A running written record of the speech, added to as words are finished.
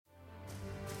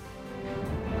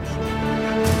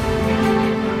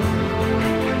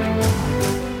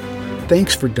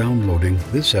Thanks for downloading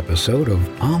this episode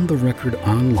of On the Record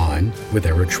Online with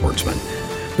Eric Schwartzman,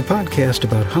 the podcast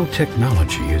about how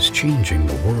technology is changing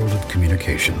the world of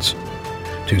communications.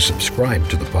 To subscribe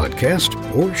to the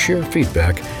podcast or share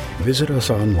feedback, visit us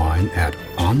online at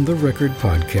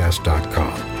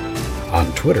ontherecordpodcast.com,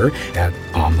 on Twitter at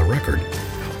ontherecord,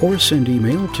 or send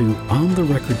email to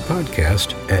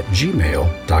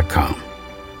ontherecordpodcast@gmail.com.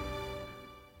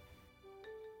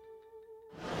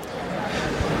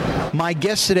 My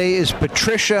guest today is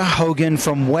Patricia Hogan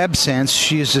from WebSense.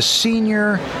 She is a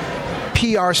senior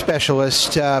PR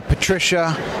specialist.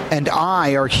 Patricia and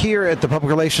I are here at the Public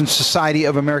Relations Society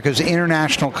of America's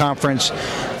International Conference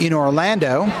in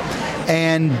Orlando.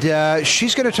 And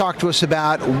she's going to talk to us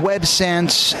about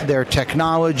WebSense, their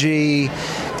technology,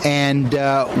 and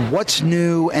what's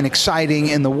new and exciting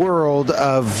in the world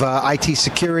of IT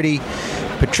security.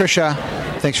 Patricia,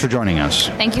 thanks for joining us.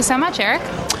 Thank you so much, Eric.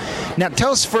 Now,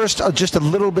 tell us first just a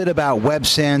little bit about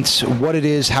WebSense, what it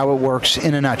is, how it works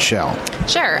in a nutshell.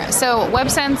 Sure. So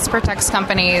WebSense protects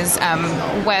companies'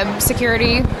 web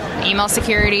security, email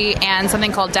security, and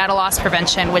something called data loss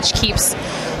prevention, which keeps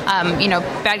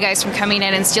bad guys from coming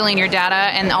in and stealing your data,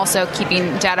 and also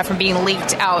keeping data from being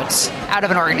leaked out of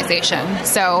an organization.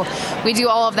 So we do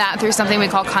all of that through something we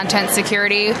call content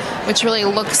security, which really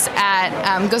looks at,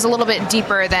 goes a little bit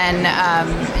deeper than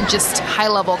just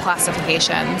high-level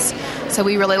classifications. So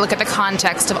we really look at the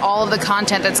context of all of the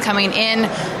content that's coming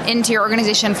into your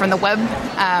organization from the web,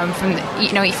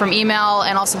 from email,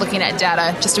 and also looking at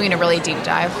data, just doing a really deep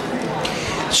dive.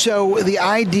 So the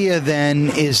idea then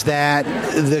is that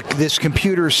this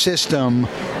computer system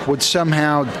would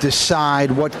somehow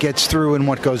decide what gets through and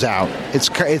what goes out. It's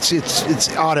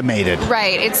automated.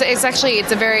 Right. It's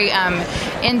a very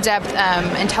in-depth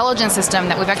intelligence system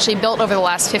that we've actually built over the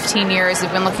last 15 years.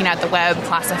 We've been looking at the web,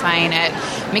 classifying it,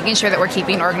 making sure that we're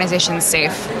keeping organizations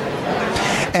safe.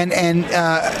 And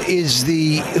who's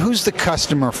the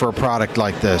customer for a product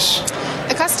like this?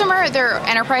 The customer, they're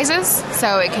enterprises,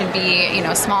 so it can be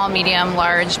small, medium,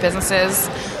 large businesses.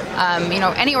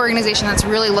 Any organization that's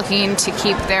really looking to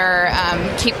keep their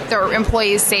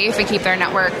employees safe and keep their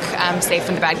network safe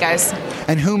from the bad guys.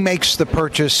 And who makes the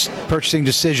purchasing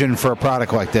decision for a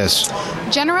product like this?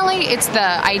 Generally, it's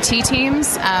the IT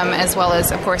teams, as well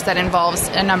as, of course, that involves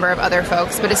a number of other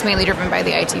folks, but it's mainly driven by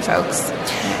the IT folks.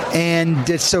 And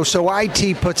so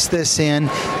IT puts this in,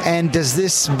 and does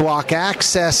this block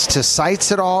access to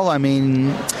sites at all? I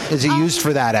mean, is it used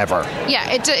for that ever? Yeah,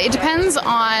 it depends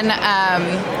on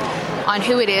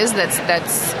who it is.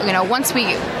 That's once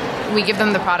we give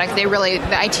them the product, the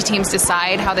IT teams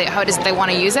decide how it is that they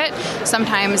want to use it.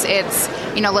 Sometimes it's,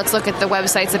 let's look at the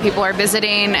websites that people are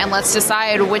visiting and let's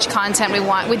decide which content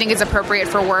we think is appropriate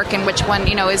for work and which one,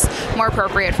 is more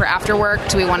appropriate for after work.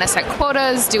 Do we want to set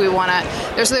quotas? Do we want to,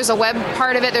 there's a web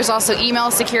part of it. There's also email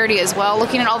security as well.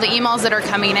 Looking at all the emails that are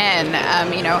coming in,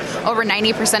 over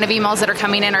 90% of emails that are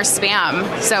coming in are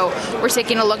spam. So we're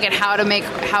taking a look at how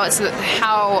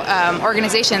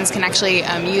organizations can actually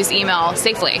use email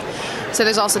safely. So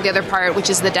there's also the other part, which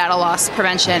is the data loss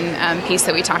prevention piece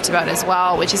that we talked about as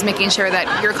well, which is making sure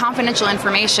that your confidential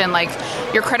information, like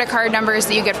your credit card numbers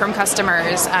that you get from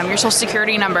customers, your social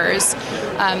security numbers,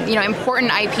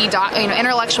 important IP,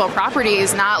 intellectual property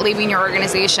is not leaving your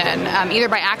organization, either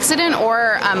by accident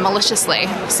or maliciously.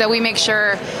 So we make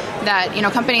sure that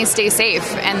companies stay safe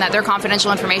and that their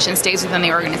confidential information stays within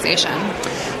the organization.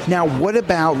 Now, what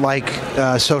about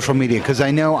social media? Because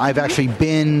I know I've actually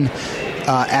been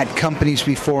at companies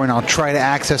before, and I'll try to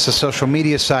access a social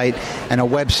media site, and a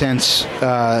WebSense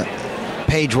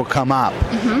page will come up.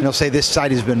 Mm-hmm. And they'll say this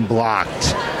site has been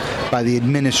blocked by the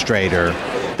administrator.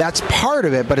 That's part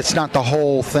of it, but it's not the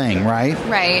whole thing, right?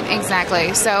 Right,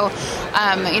 exactly. So,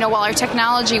 while our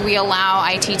technology, we allow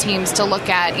IT teams to look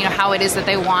at, how it is that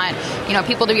they want,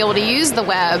 people to be able to use the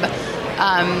web.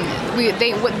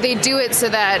 They do it so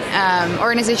that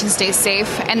organizations stay safe,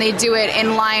 and they do it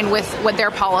in line with what their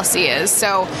policy is.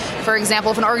 So, for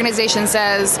example, if an organization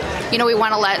says, we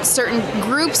want to let certain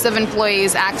groups of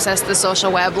employees access the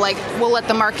social web, like we'll let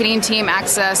the marketing team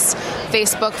access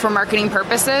Facebook for marketing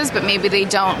purposes, but maybe they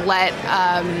don't let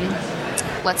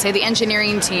let's say the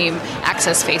engineering team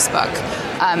access Facebook.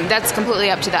 That's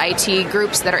completely up to the IT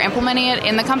groups that are implementing it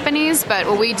in the companies, but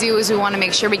what we do is we want to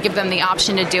make sure we give them the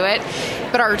option to do it,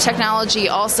 but our technology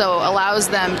also allows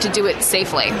them to do it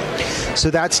safely.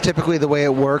 So that's typically the way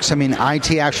it works? I mean,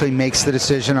 IT actually makes the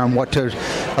decision on what to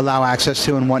allow access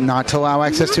to and what not to allow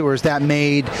access to, or is that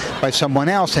made by someone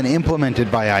else and implemented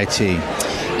by IT?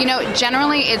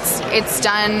 Generally it's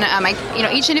done,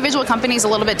 each individual company is a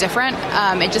little bit different.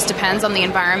 It just depends on the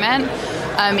environment.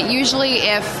 Usually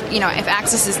if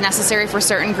access is necessary for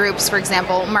certain groups, for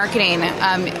example, marketing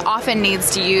often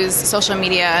needs to use social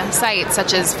media sites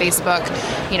such as Facebook,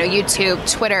 YouTube,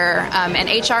 Twitter, and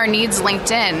HR needs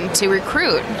LinkedIn to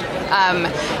recruit.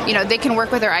 They can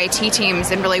work with their IT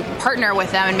teams and really partner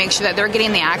with them and make sure that they're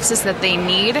getting the access that they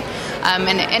need.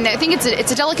 And I think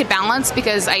it's a delicate balance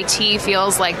because IT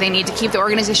feels like they need to keep the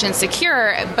organization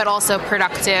secure, but also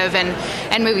productive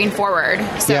and moving forward.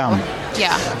 So,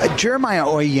 yeah. Jeremiah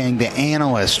Owyang, the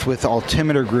analyst with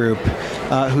Altimeter Group,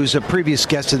 who's a previous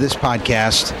guest of this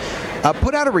podcast,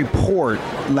 put out a report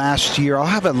last year. I'll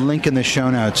have a link in the show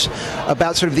notes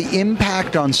about sort of the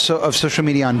impact of social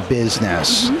media on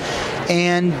business. Mm-hmm.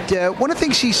 And one of the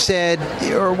things he said,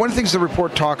 or one of the things the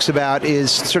report talks about,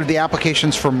 is sort of the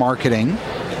applications for marketing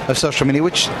of social media,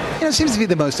 which seems to be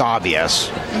the most obvious.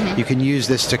 Mm-hmm. You can use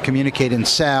this to communicate and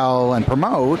sell and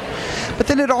promote, but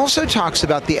then it also talks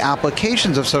about the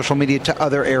applications of social media to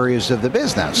other areas of the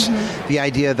business. Mm-hmm. The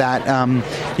idea that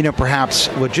perhaps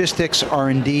logistics,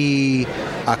 R&D,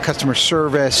 customer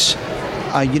service,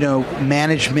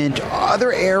 management,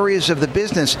 other areas of the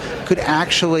business could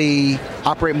actually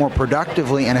operate more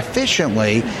productively and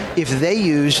efficiently if they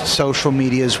used social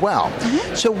media as well.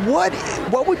 Mm-hmm. So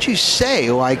what would you say,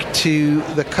 to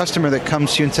the customer that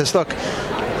comes to you and says, look,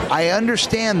 I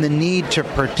understand the need to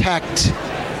protect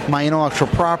my intellectual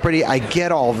property, I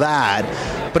get all that,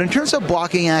 but in terms of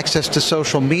blocking access to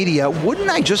social media, wouldn't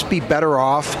I just be better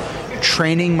off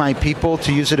training my people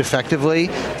to use it effectively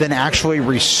than actually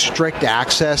restrict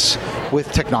access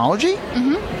with technology?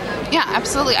 Mm-hmm. Yeah,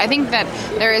 absolutely. I think that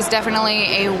there is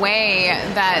definitely a way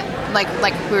that,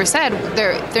 like we were said,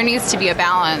 there needs to be a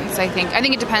balance. I think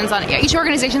it depends on each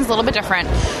organization is a little bit different,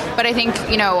 but I think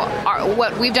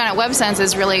what we've done at WebSense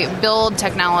is really build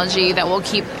technology that will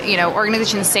keep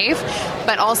organizations safe,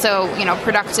 but also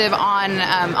productive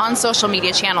on social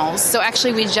media channels. So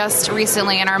actually, we just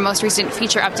recently in our most recent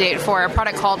feature update for a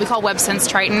product we call WebSense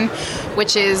Triton,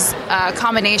 which is a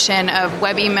combination of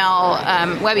web email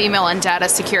and data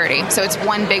security. So it's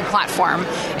one big platform.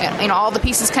 All the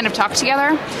pieces kind of talk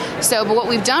together. So, but what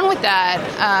we've done with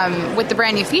that, with the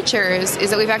brand new features,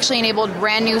 is that we've actually enabled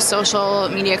brand new social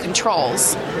media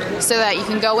controls, so that you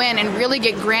can go in and really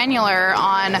get granular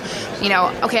on,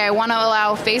 okay, I want to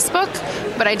allow Facebook,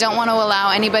 but I don't want to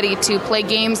allow anybody to play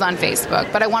games on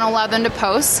Facebook, but I want to allow them to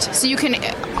post. So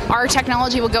our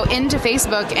technology will go into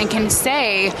Facebook and can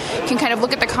kind of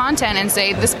look at the content and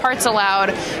say, this part's allowed,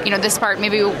 this part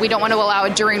maybe we don't want to allow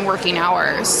it during working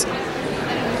hours.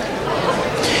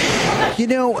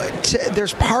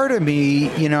 There's part of me,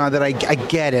 that I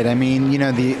get it. I mean,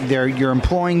 you're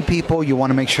employing people, you want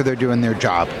to make sure they're doing their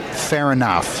job. Fair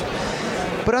enough.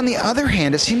 But on the other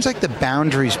hand, it seems like the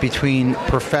boundaries between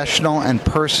professional and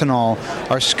personal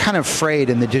are kind of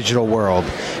frayed in the digital world.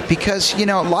 Because, a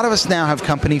lot of us now have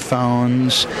company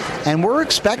phones, and we're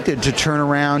expected to turn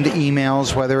around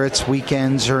emails, whether it's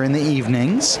weekends or in the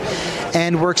evenings.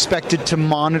 And we're expected to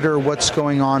monitor what's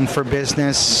going on for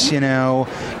business,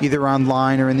 either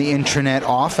online or in the intranet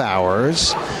off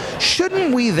hours.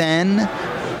 Shouldn't we then,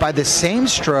 by the same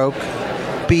stroke,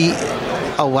 be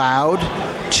allowed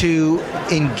to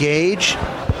engage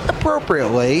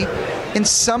appropriately in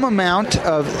some amount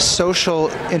of social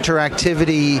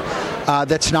interactivity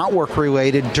that's not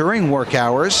work-related during work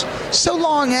hours, so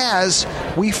long as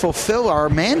we fulfill our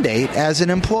mandate as an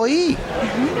employee?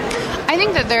 Mm-hmm. I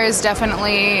think that there is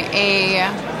definitely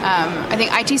I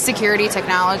think IT security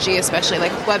technology, especially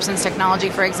like WebSense technology,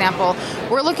 for example,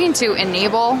 we're looking to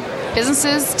enable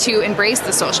businesses to embrace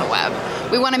the social web.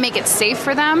 We want to make it safe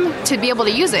for them to be able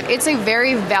to use it. It's a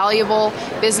very valuable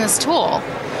business tool.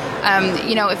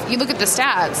 If you look at the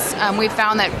stats, we've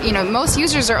found that most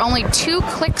users are only 2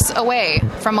 clicks away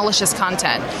from malicious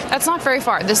content. That's not very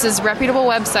far. This is reputable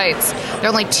websites. They're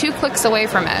only 2 clicks away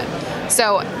from it.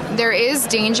 So there is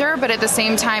danger, but at the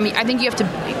same time, I think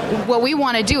what we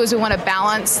want to do is we want to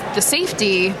balance the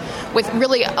safety with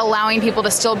really allowing people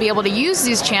to still be able to use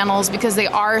these channels because they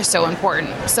are so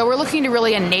important. So we're looking to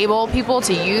really enable people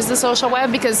to use the social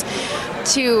web because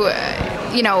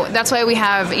that's why we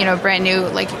have, brand new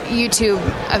like YouTube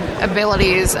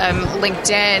abilities,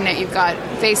 LinkedIn, you've got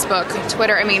Facebook,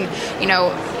 Twitter. I mean,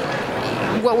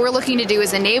 what we're looking to do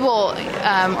is enable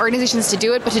organizations to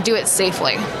do it, but to do it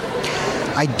safely.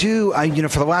 For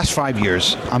the last 5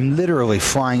 years, I'm literally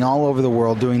flying all over the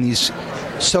world doing these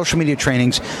social media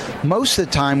trainings, most of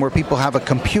the time where people have a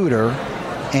computer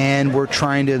and we're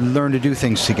trying to learn to do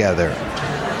things together.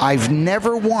 I've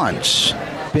never once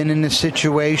been in a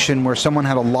situation where someone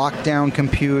had a lockdown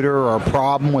computer or a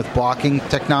problem with blocking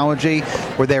technology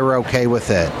where they were okay with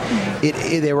it.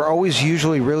 They were always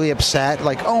usually really upset,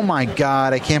 like, oh my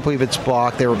God, I can't believe it's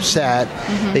blocked. They were upset.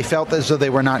 They felt as though they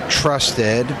were not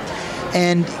trusted.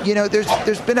 And,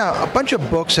 there's been a bunch of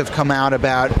books have come out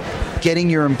about getting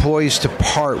your employees to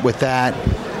part with that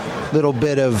little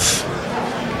bit of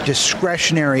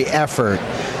discretionary effort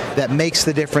that makes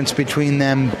the difference between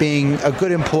them being a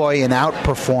good employee and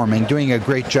outperforming, doing a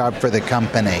great job for the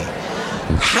company.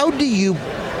 How do you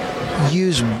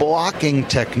use blocking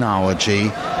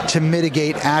technology to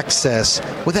mitigate access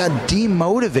without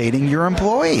demotivating your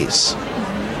employees?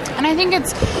 And I think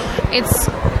it's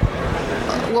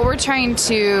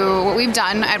what we've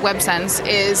done at WebSense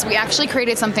is we actually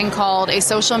created something called a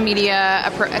social media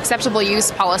acceptable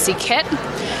use policy kit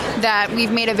that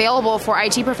we've made available for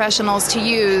IT professionals to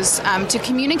use to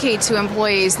communicate to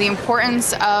employees the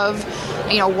importance of,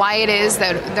 why it is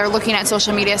that they're looking at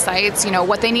social media sites,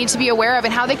 what they need to be aware of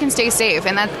and how they can stay safe.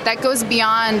 And that goes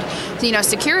beyond,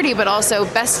 security, but also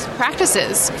best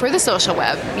practices for the social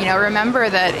web. Remember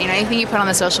that, anything you put on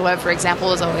the social web, for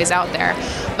example, is always out there.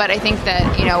 But I think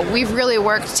that, we've really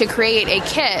worked to create a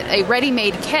kit, a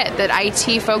ready-made kit that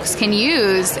IT folks can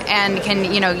use and can,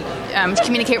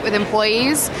 communicate with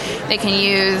employees. They can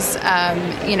use,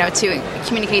 to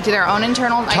communicate to their own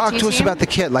internal IT team. Talk to us about the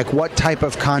kit. Like, what type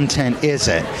of content is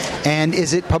it? And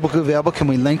is it publicly available? Can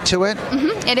we link to it?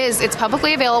 Mm-hmm. It is. It's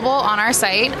publicly available on our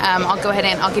site. I'll go ahead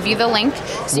and I'll give you the link.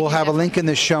 We'll have a link in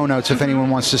the show notes if anyone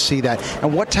wants to see that.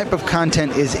 And what type of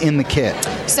content is in the kit?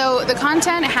 So the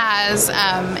content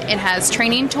has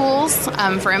training tools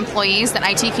for employees that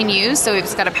IT can use. So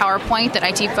it's got a PowerPoint that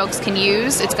IT folks can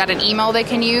use. It's got an email they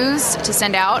can use to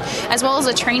send out, as well as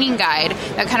a training guide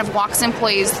that kind of walks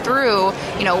employees through,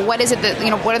 what is it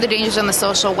that, what are the dangers on the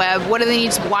social web? What do they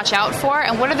need to watch out for?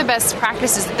 And what are the best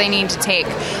practices that they need to take?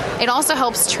 It also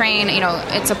helps train,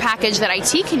 it's a package that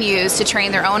IT can use to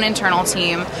train their own internal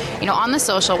team, on the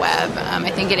social web.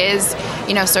 I think it is,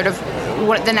 sort of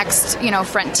what the next,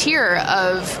 frontier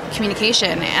of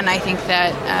communication. And I think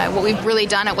that what we've really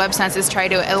done at WebSense is try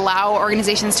to allow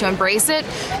organizations to embrace it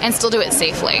and still do it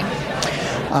safely.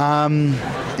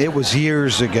 It was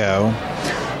years ago,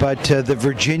 but the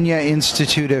Virginia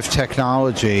Institute of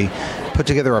Technology put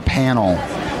together a panel.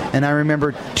 And I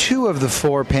remember 2 of the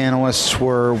 4 panelists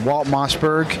were Walt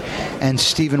Mossberg and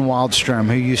Stephen Waldstrom,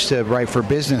 who used to write for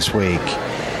Business Week.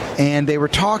 And they were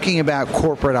talking about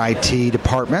corporate IT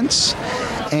departments.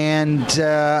 And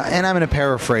I'm going to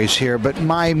paraphrase here, but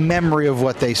my memory of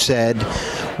what they said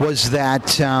was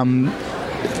that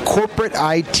corporate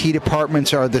IT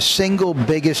departments are the single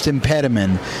biggest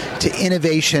impediment to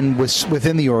innovation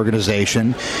within the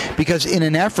organization, because in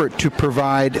an effort to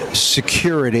provide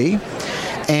security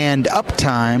and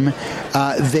uptime,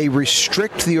 they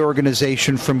restrict the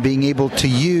organization from being able to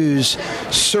use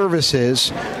services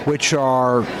which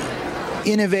are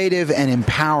innovative and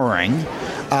empowering,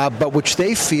 but which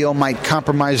they feel might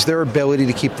compromise their ability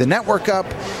to keep the network up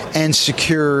and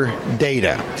secure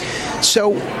data.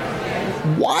 So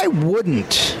why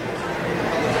wouldn't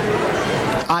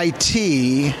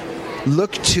IT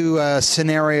look to a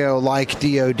scenario like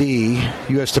DoD,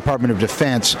 U.S. Department of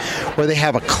Defense, where they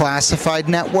have a classified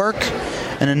network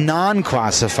and a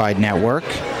non-classified network,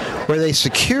 where they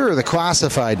secure the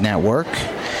classified network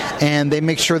and they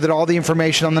make sure that all the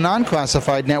information on the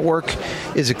non-classified network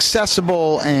is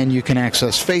accessible and you can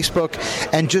access Facebook,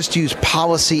 and just use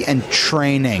policy and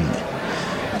training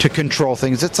to control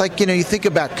things. It's like, you think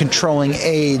about controlling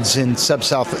AIDS in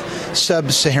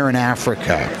sub-Saharan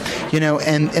Africa,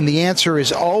 and the answer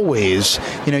is always,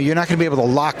 you're not going to be able to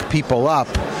lock people up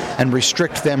and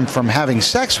restrict them from having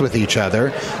sex with each other.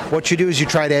 What you do is you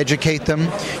try to educate them.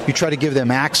 You try to give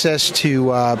them access to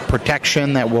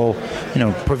protection that will,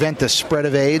 prevent the spread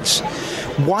of AIDS.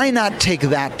 Why not take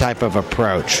that type of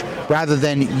approach rather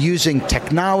than using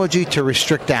technology to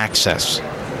restrict access?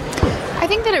 I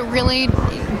think that it really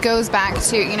goes back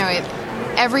to,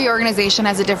 every organization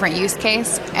has a different use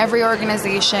case. Every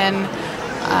organization,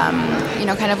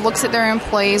 kind of looks at their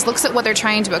employees, looks at what they're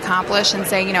trying to accomplish and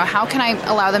say, how can I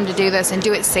allow them to do this and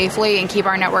do it safely and keep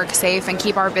our network safe and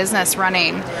keep our business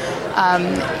running?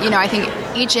 I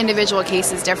think each individual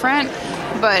case is different,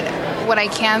 but what I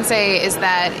can say is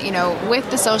that, with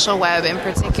the social web in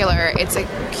particular, it's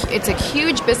a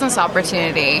huge business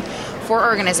opportunity for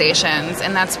organizations,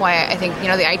 and that's why I think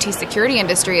the IT security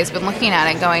industry has been looking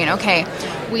at it going, okay,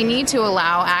 we need to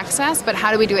allow access, but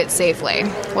how do we do it safely?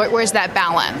 Where's that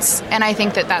balance? And I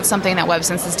think that that's something that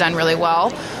WebSense has done really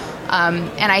well.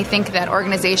 And I think that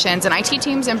organizations and IT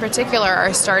teams in particular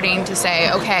are starting to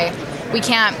say, okay, we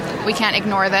can't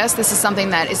ignore this. This is something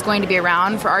that is going to be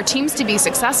around for our teams to be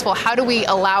successful. How do we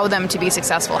allow them to be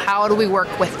successful? How do we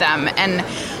work with them? And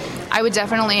I would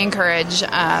definitely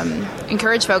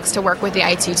encourage folks to work with the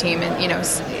IT team and,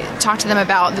 talk to them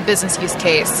about the business use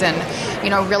case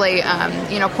and, really,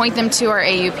 point them to our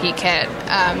AUP kit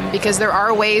because there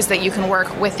are ways that you can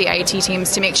work with the IT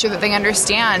teams to make sure that they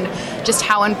understand just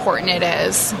how important it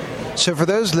is. So for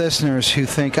those listeners who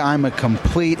think I'm a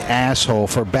complete asshole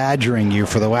for badgering you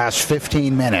for the last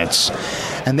 15 minutes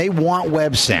and they want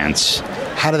WebSense,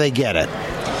 how do they get it?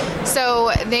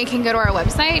 So they can go to our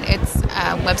website. It's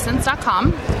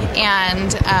websense.com.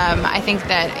 And I think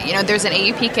that, there's an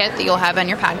AUP kit that you'll have on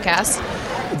your podcast.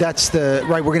 That's right.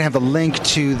 We're going to have the link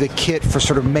to the kit for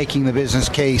sort of making the business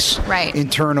case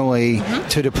internally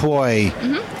to deploy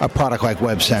a product like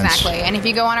WebSense. Exactly. And if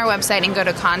you go on our website and go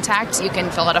to contact, you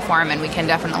can fill out a form and we can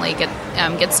definitely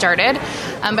get started.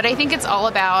 But I think it's all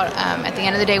about, at the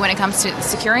end of the day, when it comes to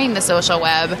securing the social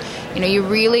web, you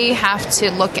really have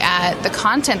to look at the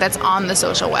content that's on the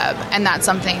social web, and that's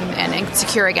something, and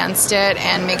secure against it,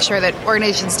 and make sure that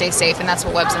organizations stay safe, and that's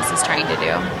what WebSense is trying to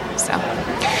do. So,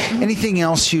 anything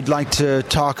else you'd like to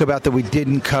talk about that we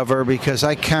didn't cover? Because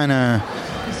I kind of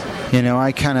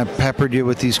peppered you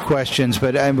with these questions,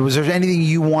 but was there anything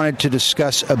you wanted to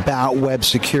discuss about web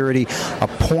security, a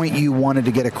point you wanted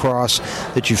to get across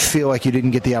that you feel like you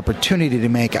didn't get the opportunity to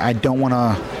make? I don't want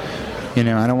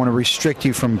to restrict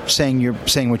you from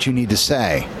saying what you need to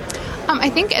say. I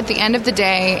think at the end of the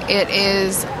day, it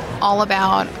is all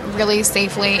about really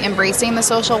safely embracing the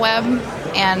social web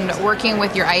and working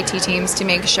with your IT teams to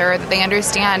make sure that they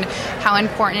understand how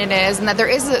important it is and that there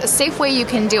is a safe way you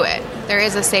can do it. There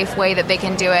is a safe way that they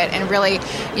can do it, and really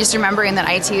just remembering that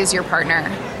IT is your partner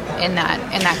in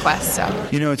that quest. So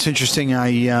it's interesting.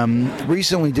 I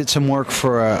recently did some work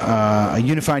for a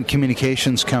unified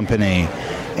communications company,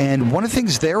 and one of the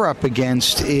things they're up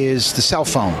against is the cell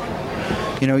phone.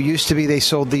 It used to be they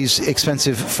sold these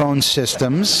expensive phone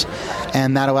systems,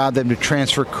 and that allowed them to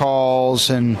transfer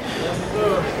calls and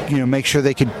make sure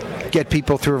they could get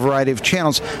people through a variety of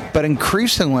channels. But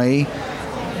increasingly,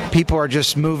 people are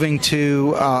just moving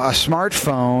to a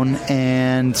smartphone,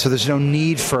 and so there's no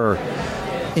need for,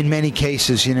 in many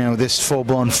cases, this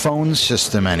full-blown phone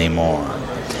system anymore.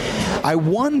 I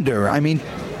wonder,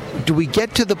 do we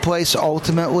get to the place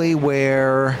ultimately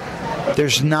where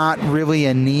there's not really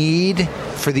a need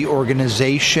for the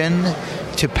organization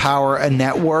to power a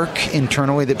network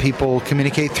internally that people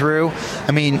communicate through?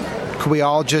 Could we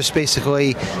all just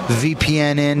basically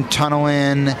VPN in, tunnel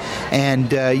in,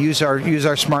 and use our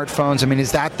smartphones?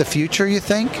 Is that the future, you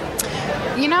think?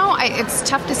 It's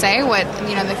tough to say what,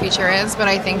 the future is, but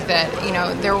I think that,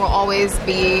 there will always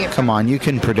be... Come on, you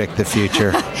can predict the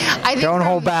future. Don't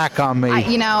hold back on me.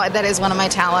 That is one of my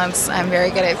talents. I'm very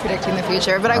good at predicting the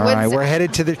future. But All right, we're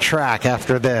headed to the track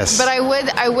after this. But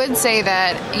I would say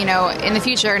that, in the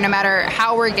future, no matter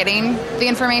how we're getting the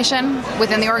information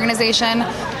within the organization,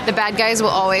 the bad guys will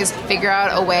always figure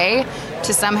out a way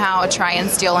to somehow try and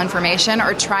steal information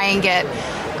or try and get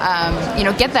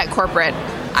that corporate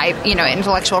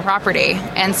intellectual property.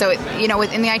 And so,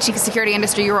 within the IT security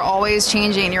industry, you're always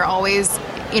changing. You're always,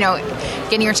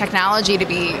 getting your technology to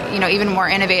be, even more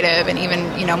innovative and even,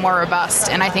 more robust.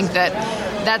 And I think that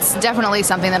that's definitely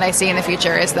something that I see in the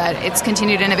future, is that it's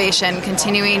continued innovation,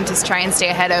 continuing to try and stay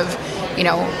ahead of,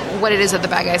 what it is that the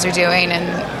bad guys are doing.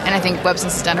 And I think WebSense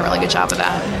has done a really good job of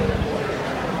that.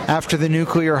 After the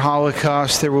nuclear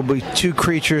holocaust, there will be two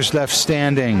creatures left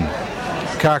standing: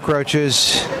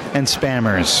 cockroaches and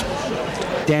spammers.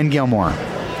 Dan Gilmore.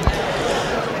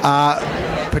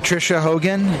 Patricia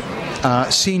Hogan,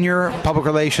 Senior Public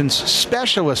Relations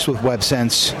Specialist with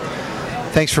WebSense.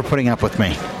 Thanks for putting up with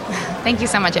me. Thank you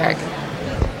so much, Eric.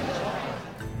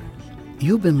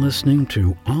 You've been listening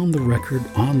to On the Record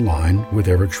Online with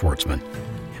Eric Schwartzman,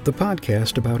 the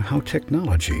podcast about how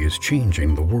technology is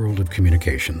changing the world of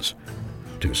communications.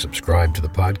 To subscribe to the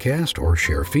podcast or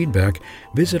share feedback,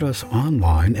 visit us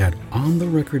online at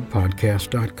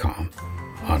ontherecordpodcast.com,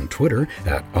 on Twitter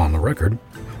at ontherecord,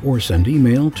 or send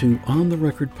email to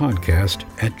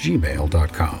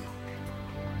ontherecordpodcast@gmail.com.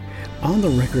 On the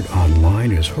Record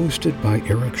Online is hosted by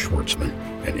Eric Schwartzman,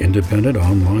 an independent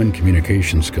online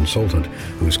communications consultant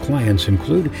whose clients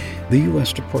include the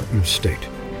U.S. Department of State,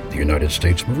 the United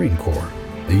States Marine Corps,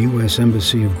 the U.S.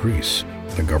 Embassy of Greece,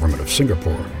 the Government of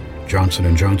Singapore,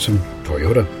 Johnson & Johnson,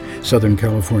 Toyota, Southern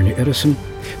California Edison,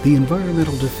 the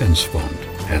Environmental Defense Fund,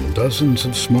 and dozens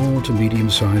of small to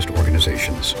medium-sized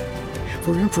organizations.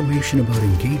 For information about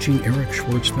engaging Eric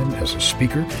Schwartzman as a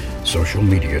speaker, social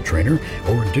media trainer,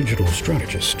 or digital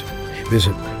strategist,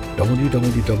 visit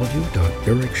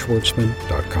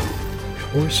www.ericschwartzman.com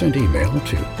or send email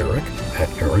to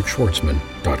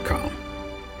eric@ericschwartzman.com.